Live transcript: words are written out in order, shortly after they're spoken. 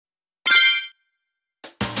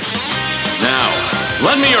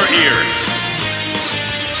Lend me your ears.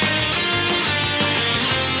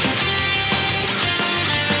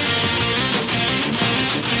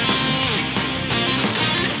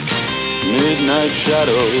 Midnight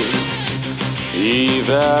shadow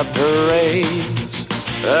evaporates,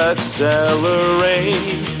 accelerate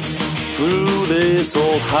through this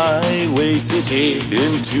old highway city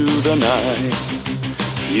into the night.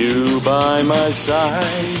 You by my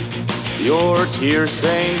side, your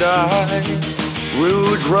tear-stained eyes,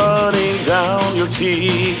 rouge running down your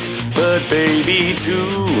cheek. But baby,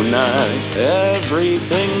 tonight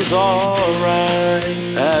everything's alright,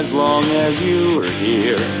 as long as you are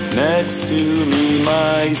here next to me,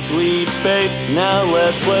 my sweet babe. Now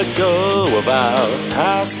let's let go of our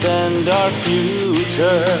past and our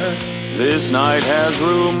future. This night has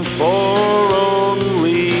room for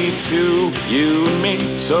only two, you and me,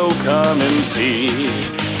 so come and see.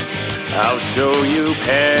 I'll show you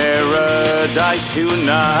paradise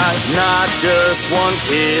tonight. Not just one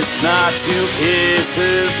kiss, not two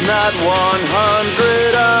kisses, not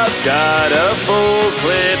 100. I've got a full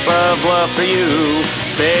clip of love for you,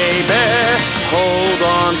 baby. Hold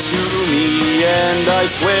on to me and I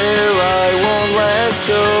swear I won't let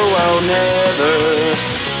go. I'll never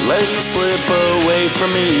let you slip away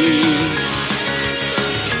from me.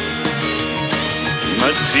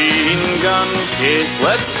 Machine gun kiss,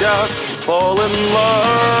 let's just fall in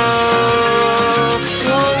love.